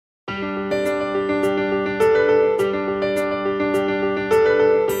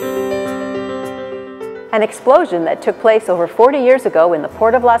An explosion that took place over 40 years ago in the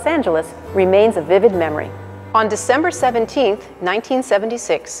port of Los Angeles remains a vivid memory. On December 17,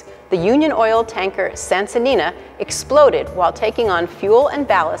 1976, the Union Oil tanker Sansinena exploded while taking on fuel and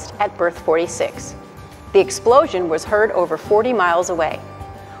ballast at berth 46. The explosion was heard over 40 miles away.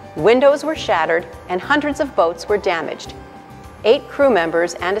 Windows were shattered and hundreds of boats were damaged. 8 crew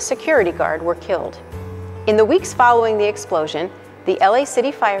members and a security guard were killed. In the weeks following the explosion, the LA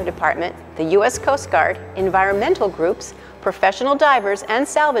City Fire Department, the U.S. Coast Guard, environmental groups, professional divers, and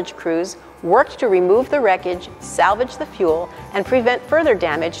salvage crews worked to remove the wreckage, salvage the fuel, and prevent further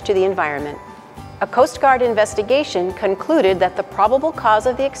damage to the environment. A Coast Guard investigation concluded that the probable cause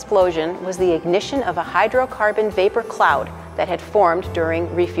of the explosion was the ignition of a hydrocarbon vapor cloud that had formed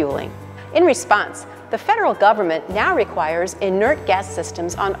during refueling. In response, the federal government now requires inert gas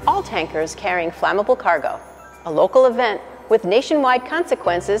systems on all tankers carrying flammable cargo, a local event with nationwide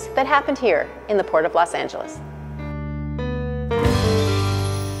consequences that happened here in the Port of Los Angeles.